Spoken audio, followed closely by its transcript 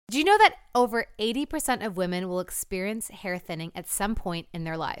Do you know that over 80% of women will experience hair thinning at some point in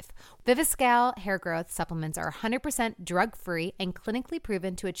their life? Viviscal hair growth supplements are 100% drug-free and clinically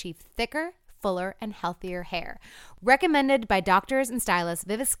proven to achieve thicker, fuller, and healthier hair. Recommended by doctors and stylists,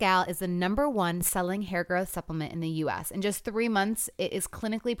 Viviscal is the #1 selling hair growth supplement in the U.S. In just 3 months, it is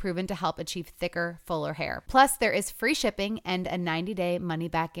clinically proven to help achieve thicker, fuller hair. Plus, there is free shipping and a 90-day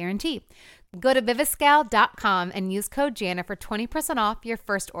money-back guarantee. Go to Viviscal.com and use code Jana for 20% off your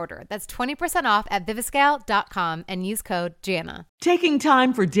first order. That's 20% off at Viviscal.com and use code Jana. Taking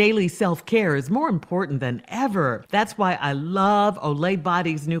time for daily self-care is more important than ever. That's why I love Olay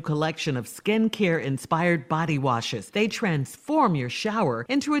Body's new collection of skincare-inspired body washes. They transform your shower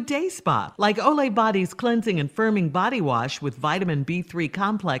into a day spa, like Olay Body's Cleansing and Firming Body Wash with vitamin B3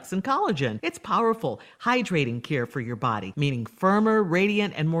 complex and collagen. It's powerful, hydrating care for your body, meaning firmer,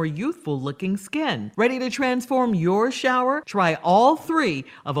 radiant, and more youthful-looking skin. Ready to transform your shower? Try all 3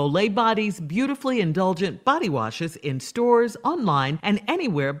 of Olay Body's beautifully indulgent body washes in stores, online, and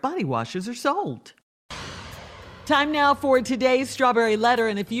anywhere body washes are sold. Time now for today's Strawberry Letter,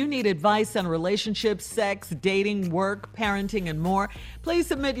 and if you need advice on relationships, sex, dating, work, parenting, and more, please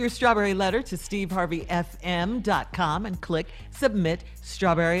submit your Strawberry Letter to steveharveyfm.com and click Submit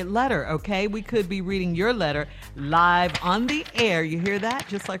Strawberry Letter, okay? We could be reading your letter live on the air. You hear that?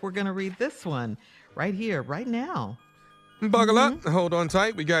 Just like we're going to read this one right here, right now. Buckle up. Hold on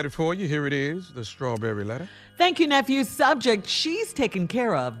tight. We got it for you. Here it is, the Strawberry Letter. Thank you, nephew. Subject, she's taken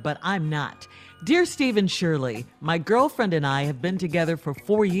care of, but I'm not. Dear Steve and Shirley, my girlfriend and I have been together for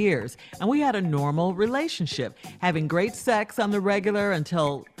 4 years, and we had a normal relationship, having great sex on the regular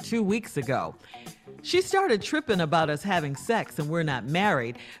until 2 weeks ago. She started tripping about us having sex, and we're not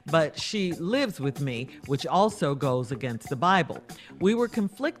married, but she lives with me, which also goes against the Bible. We were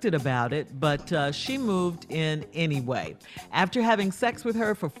conflicted about it, but she moved in anyway. After having sex with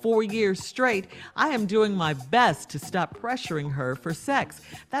her for 4 years straight, I am doing my best to stop pressuring her for sex.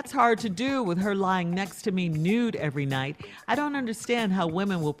 That's hard to do with her lying next to me nude every night. I don't understand how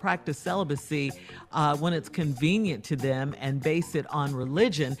women will practice celibacy when it's convenient to them and base it on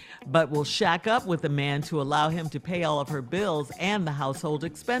religion, but will shack up with a man to allow him to pay all of her bills and the household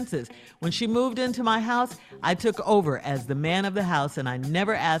expenses. When she moved into my house, I took over as the man of the house, and I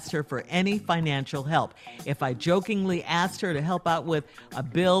never asked her for any financial help. If I jokingly asked her to help out with a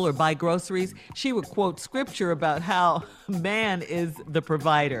bill or buy groceries, she would quote scripture about how man is the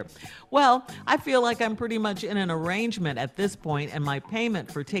provider. Well, I feel like I'm pretty much in an arrangement at this point, and my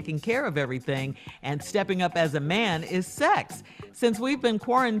payment for taking care of everything and stepping up as a man is sex. Since we've been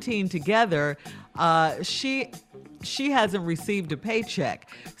quarantined together, she hasn't received a paycheck,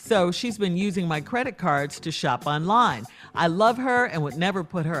 so she's been using my credit cards to shop online. I love her and would never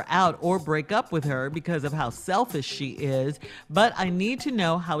put her out or break up with her because of how selfish she is, but I need to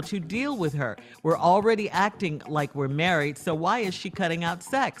know how to deal with her. We're already acting like we're married, so why is she cutting out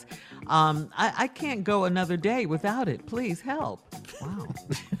sex? I can't go another day without it. Please help. Wow.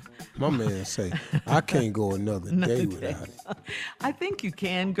 My man say, I can't go another day without it. I think you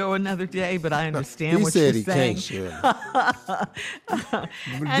can go another day, but I understand what you're saying. He said he can't,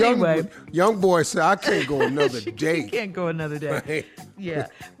 Anyway. young boy said, I can't go another day. You can't go another day. Right. Yeah.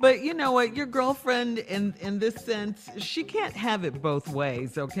 But you know what? Your girlfriend, in this sense, she can't have it both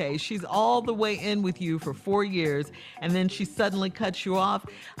ways, okay? She's all the way in with you for 4 years, and then she suddenly cuts you off.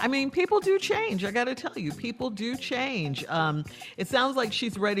 I mean, people do change. I got to tell you, people do change. It sounds like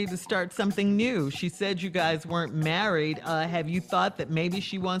she's ready to start something new. She said you guys weren't married. Have you thought that maybe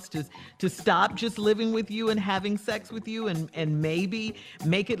she wants to stop just living with you and having sex with you and maybe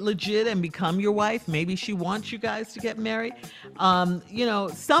make it legit and become your wife? Maybe she wants you guys to get married.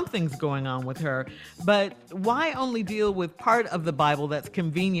 Something's going on with her. But why only deal with part of the Bible that's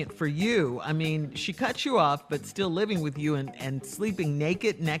convenient for you? I mean, she cut you off, but still living with you and sleeping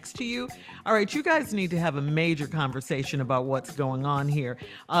naked next to you. All right, you guys need to have a major conversation about what's going on here.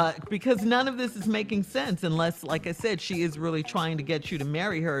 Because none of this is making sense unless, like I said, she is really trying to get you to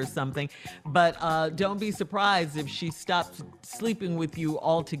marry her or something. But don't be surprised if she stops sleeping with you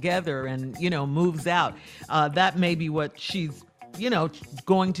altogether and, moves out. That may be what she's,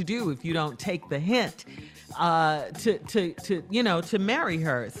 going to do if you don't take the hint to marry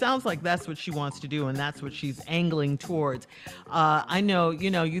her. It sounds like that's what she wants to do, and that's what she's angling towards. I know,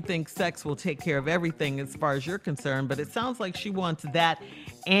 you think sex will take care of everything as far as you're concerned, but it sounds like she wants that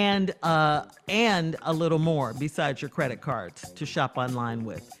and a little more besides your credit cards to shop online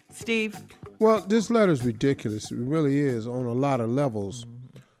with. Steve? Well, this letter's ridiculous. It really is on a lot of levels.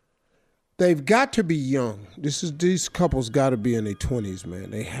 They've got to be young. These couples got to be in their 20s,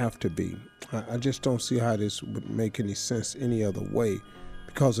 man. They have to be. I just don't see how this would make any sense any other way,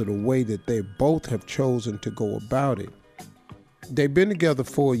 because of the way that they both have chosen to go about it. They've been together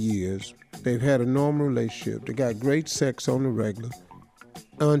 4 years. They've had a normal relationship. They got great sex on the regular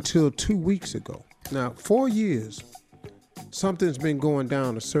until 2 weeks ago. Now, 4 years, something's been going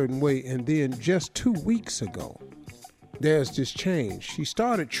down a certain way, and then just 2 weeks ago, there's this change. She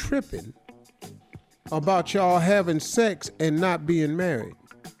started tripping about y'all having sex and not being married,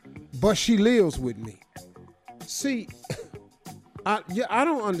 but she lives with me. See, I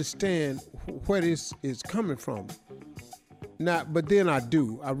don't understand where this is coming from. Now, but then I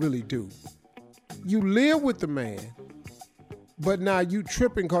really do. You live with the man, but now you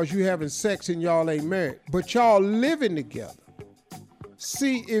tripping because you having sex and y'all ain't married, but y'all living together.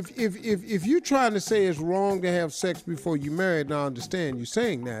 See, if you trying to say it's wrong to have sex before you married, now I understand you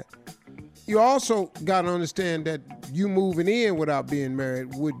saying that. You also got to understand that you moving in without being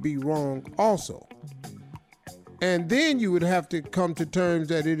married would be wrong also. And then you would have to come to terms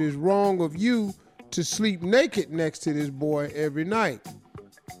that it is wrong of you to sleep naked next to this boy every night.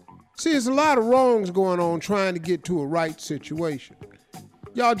 See, there's a lot of wrongs going on trying to get to a right situation.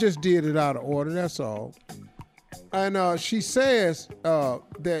 Y'all just did it out of order, that's all. And she says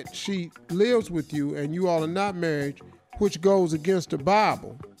that she lives with you and you all are not married, which goes against the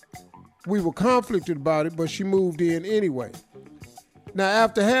Bible. We were conflicted about it, but she moved in anyway. Now,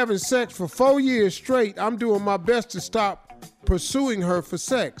 after having sex for 4 years straight, I'm doing my best to stop pursuing her for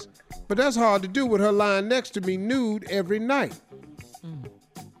sex. But that's hard to do with her lying next to me nude every night.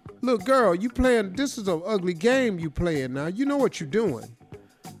 Look, girl, this is an ugly game you playing now. You know what you're doing.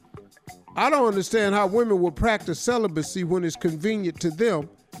 I don't understand how women will practice celibacy when it's convenient to them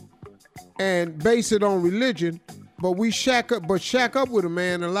and base it on religion, but shack up with a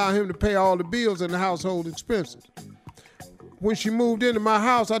man and allow him to pay all the bills and the household expenses. When she moved into my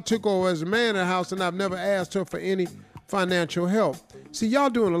house, I took over as a man in the house, and I've never asked her for any financial help. See, y'all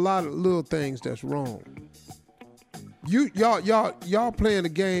doing a lot of little things that's wrong. Y'all playing a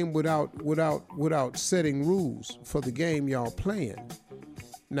game without setting rules for the game y'all playing.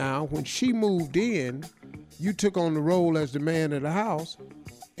 Now, when she moved in, you took on the role as the man of the house,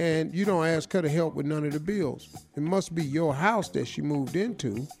 and you don't ask her to help with none of the bills. It must be your house that she moved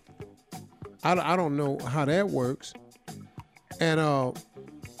into. I don't know how that works. And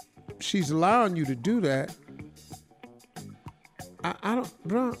she's allowing you to do that.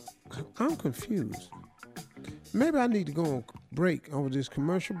 I'm confused. Maybe I need to go on break, over this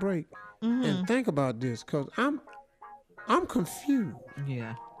commercial break, and think about this, because I'm confused.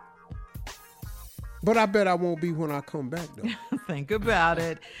 Yeah. But I bet I won't be when I come back, though. Think about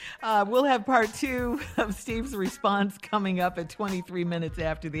it. We'll have part 2 of Steve's response coming up at 23 minutes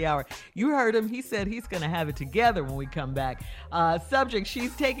after the hour. You heard him. He said he's going to have it together when we come back. Subject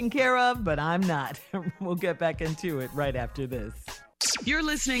she's taken care of, but I'm not. We'll get back into it right after this. You're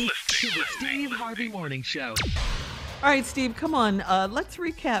listening to the Steve Harvey Morning Show. All right, Steve, come on. Let's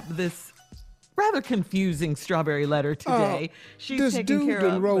recap this rather confusing strawberry letter today. She's this taken dude care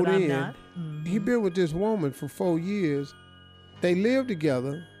done of, wrote but I'm in. not. He been with this woman for 4 years. They live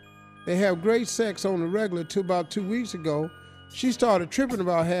together. They have great sex on the regular till about 2 weeks ago. She started tripping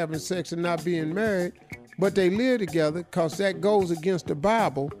about having sex and not being married, but they live together because that goes against the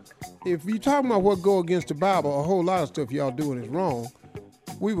Bible. If you're talking about what go against the Bible, a whole lot of stuff y'all doing is wrong.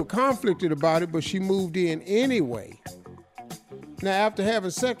 We were conflicted about it, but she moved in anyway. Now, after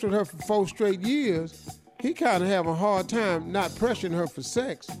having sex with her for 4 straight years, he kind of having a hard time not pressuring her for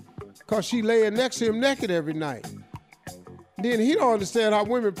sex because she laying next to him naked every night. Then he don't understand how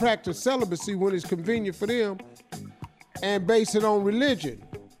women practice celibacy when it's convenient for them and base it on religion.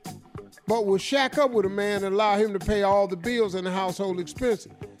 But will shack up with a man and allow him to pay all the bills and the household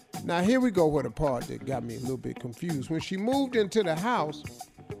expenses. Now, here we go with the part that got me a little bit confused. When she moved into the house,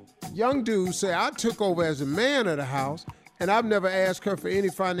 young dude said, I took over as a man of the house, and I've never asked her for any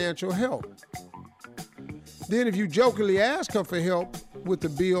financial help. Then if you jokingly ask her for help with the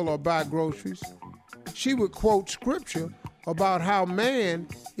bill or buy groceries, she would quote scripture about how man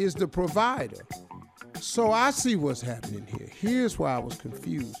is the provider. So I see what's happening here. Here's why I was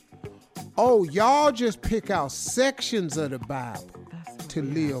confused. Oh, y'all just pick out sections of the Bible to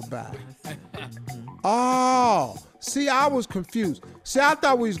live by. Oh, see, I was confused. See, I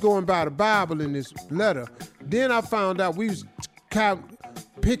thought we was going by the Bible in this letter. Then I found out we was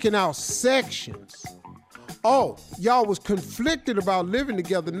picking out sections. Oh, y'all was conflicted about living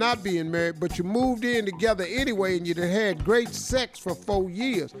together, not being married, but you moved in together anyway and you had great sex for 4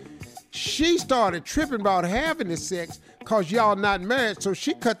 years. She started tripping about having the sex because y'all not married, so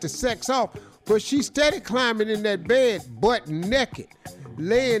she cut the sex off, but she steady climbing in that bed butt naked,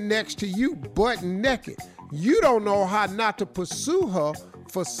 laying next to you butt naked. You don't know how not to pursue her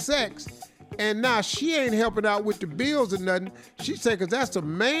for sex, and now she ain't helping out with the bills or nothing. She said, because that's a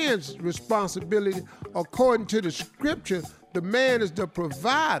man's responsibility. According to the scripture, the man is the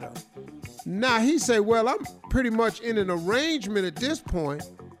provider. Now he say, well, I'm pretty much in an arrangement at this point,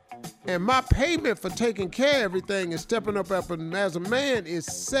 and my payment for taking care of everything and stepping up as a man is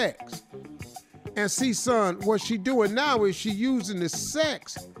sex. And see, son, what she doing now is she using the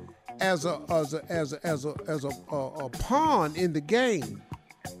sex as a pawn in the game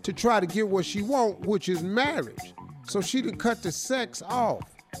to try to get what she want, which is marriage. So she done cut the sex off.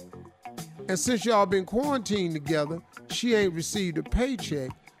 And since y'all been quarantined together, she ain't received a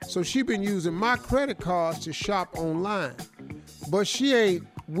paycheck. So she been using my credit cards to shop online. But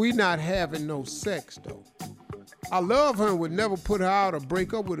we not having no sex though. I love her and would never put her out or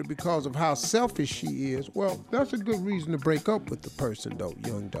break up with her because of how selfish she is. Well, that's a good reason to break up with the person though,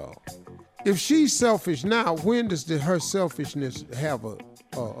 young dog. If she's selfish now, when does her selfishness have a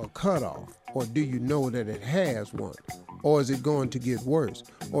cutoff? Or do you know that it has one? Or is it going to get worse?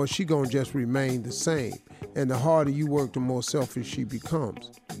 Or is she going to just remain the same? And the harder you work, the more selfish she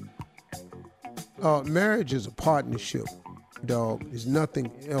becomes. Marriage is a partnership, dog. It's nothing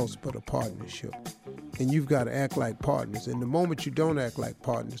else but a partnership. And you've got to act like partners. And the moment you don't act like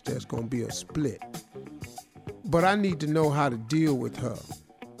partners, there's going to be a split. But I need to know how to deal with her.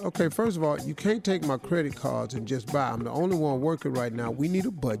 Okay, first of all, you can't take my credit cards and just buy. I'm the only one working right now. We need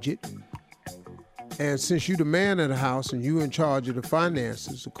a budget. And since you're the man of the house and you're in charge of the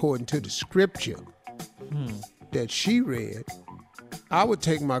finances, according to the scripture that she read, I would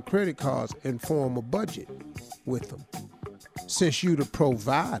take my credit cards and form a budget with them, since you're the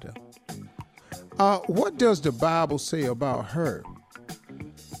provider. What does the Bible say about her?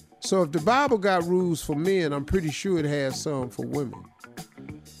 So if the Bible got rules for men, I'm pretty sure it has some for women.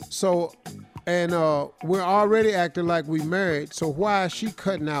 So, and we're already acting like we married, so why is she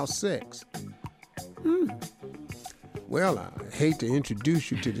cutting out sex? Well, I hate to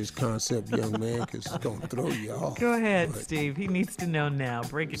introduce you to this concept, young man, because it's going to throw you off. Go ahead, Steve. He needs to know now.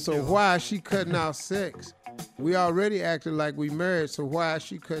 Break it to him. So why is she cutting out sex? We already acting like we married, so why is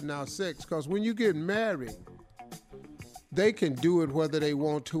she cutting out sex? Because when you get married, they can do it whether they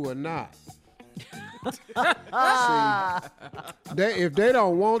want to or not. See, if they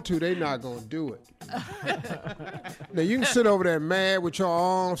don't want to, they're not going to do it. Now, you can sit over there mad with your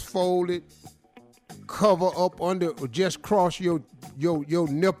arms folded, cover up under, or just cross your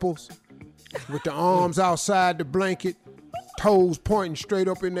nipples with the arms outside the blanket, toes pointing straight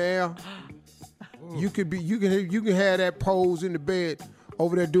up in the air. You can have that pose in the bed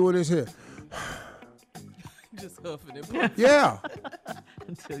over there doing this here. Just huffing it. Yeah.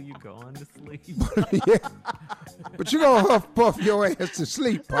 Until you go on to sleep. Yeah. But you're going to huff puff your ass to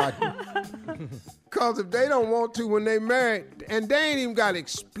sleep, partner. Because if they don't want to when they married, and they ain't even got to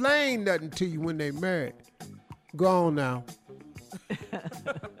explain nothing to you when they married, go on now.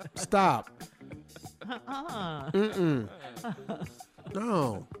 Stop.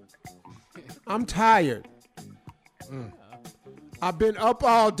 No. I'm tired. I've been up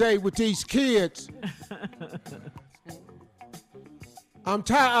all day with these kids. I'm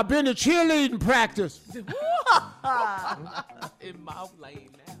tired. I've been to cheerleading practice. In mouth lane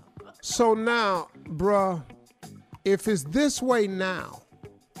now. So now, bruh, if it's this way now,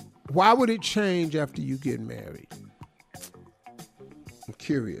 why would it change after you get married? I'm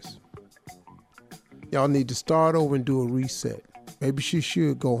curious. Y'all need to start over and do a reset. Maybe she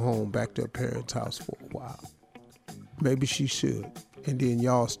should go home back to her parents' house for a while. Maybe she should. And then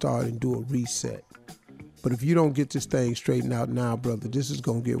y'all start and do a reset. But if you don't get this thing straightened out now, brother, this is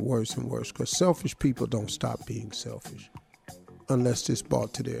going to get worse and worse, because selfish people don't stop being selfish unless it's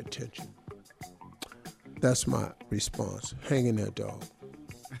brought to their attention. That's my response. Hang in there, dog.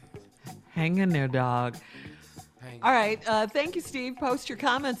 Hang in there, dog. All right. Thank you, Steve. Post your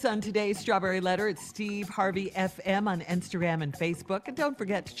comments on today's Strawberry Letter at Steve Harvey FM on Instagram and Facebook. And don't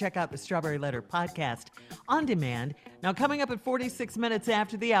forget to check out the Strawberry Letter podcast on demand. Now, coming up at 46 minutes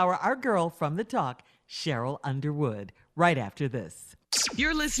after the hour, our girl from the talk, Cheryl Underwood, right after this.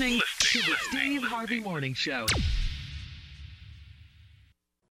 You're listening to the Steve Harvey Morning Show.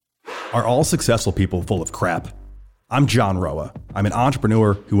 Are all successful people full of crap? I'm John Roa. I'm an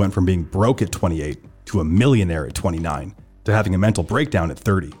entrepreneur who went from being broke at 28 to a millionaire at 29 to having a mental breakdown at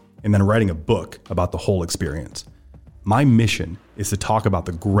 30 and then writing a book about the whole experience. My mission is to talk about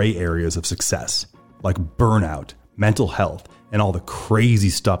the gray areas of success, like burnout, mental health, and all the crazy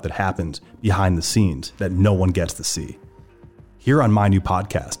stuff that happens behind the scenes that no one gets to see. Here on my new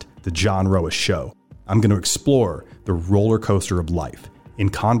podcast, The John Roa Show, I'm going to explore the roller coaster of life in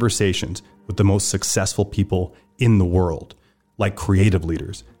conversations with the most successful people in the world, like creative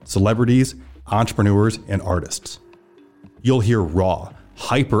leaders, celebrities, entrepreneurs, and artists. You'll hear raw,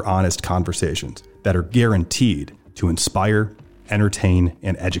 hyper-honest conversations that are guaranteed to inspire, entertain,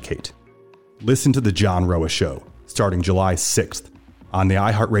 and educate. Listen to The John Roa Show, starting July 6th, on the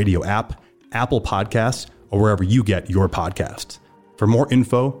iHeartRadio app, Apple Podcasts, or wherever you get your podcasts. For more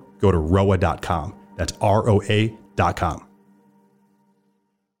info, go to roa.com. That's ROA.com.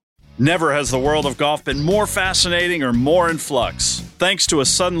 Never has the world of golf been more fascinating or more in flux. Thanks to a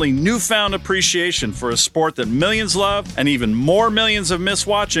suddenly newfound appreciation for a sport that millions love and even more millions have missed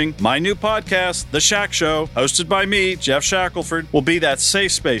watching, my new podcast, The Shack Show, hosted by me, Jeff Shackelford, will be that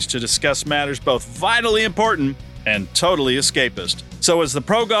safe space to discuss matters both vitally important and totally escapist. So as the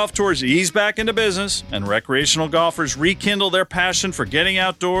pro golf tours ease back into business and recreational golfers rekindle their passion for getting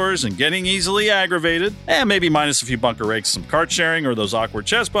outdoors and getting easily aggravated, and maybe minus a few bunker rakes, some kart sharing, or those awkward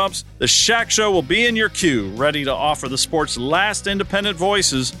chest bumps, the Shack Show will be in your queue, ready to offer the sport's last independent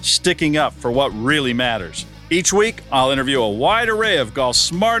voices sticking up for what really matters. Each week, I'll interview a wide array of golf's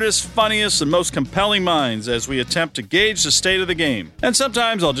smartest, funniest, and most compelling minds as we attempt to gauge the state of the game. And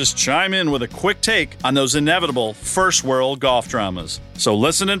sometimes I'll just chime in with a quick take on those inevitable first-world golf dramas. So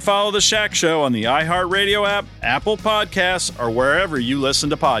listen and follow The Shack Show on the iHeartRadio app, Apple Podcasts, or wherever you listen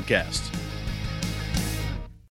to podcasts.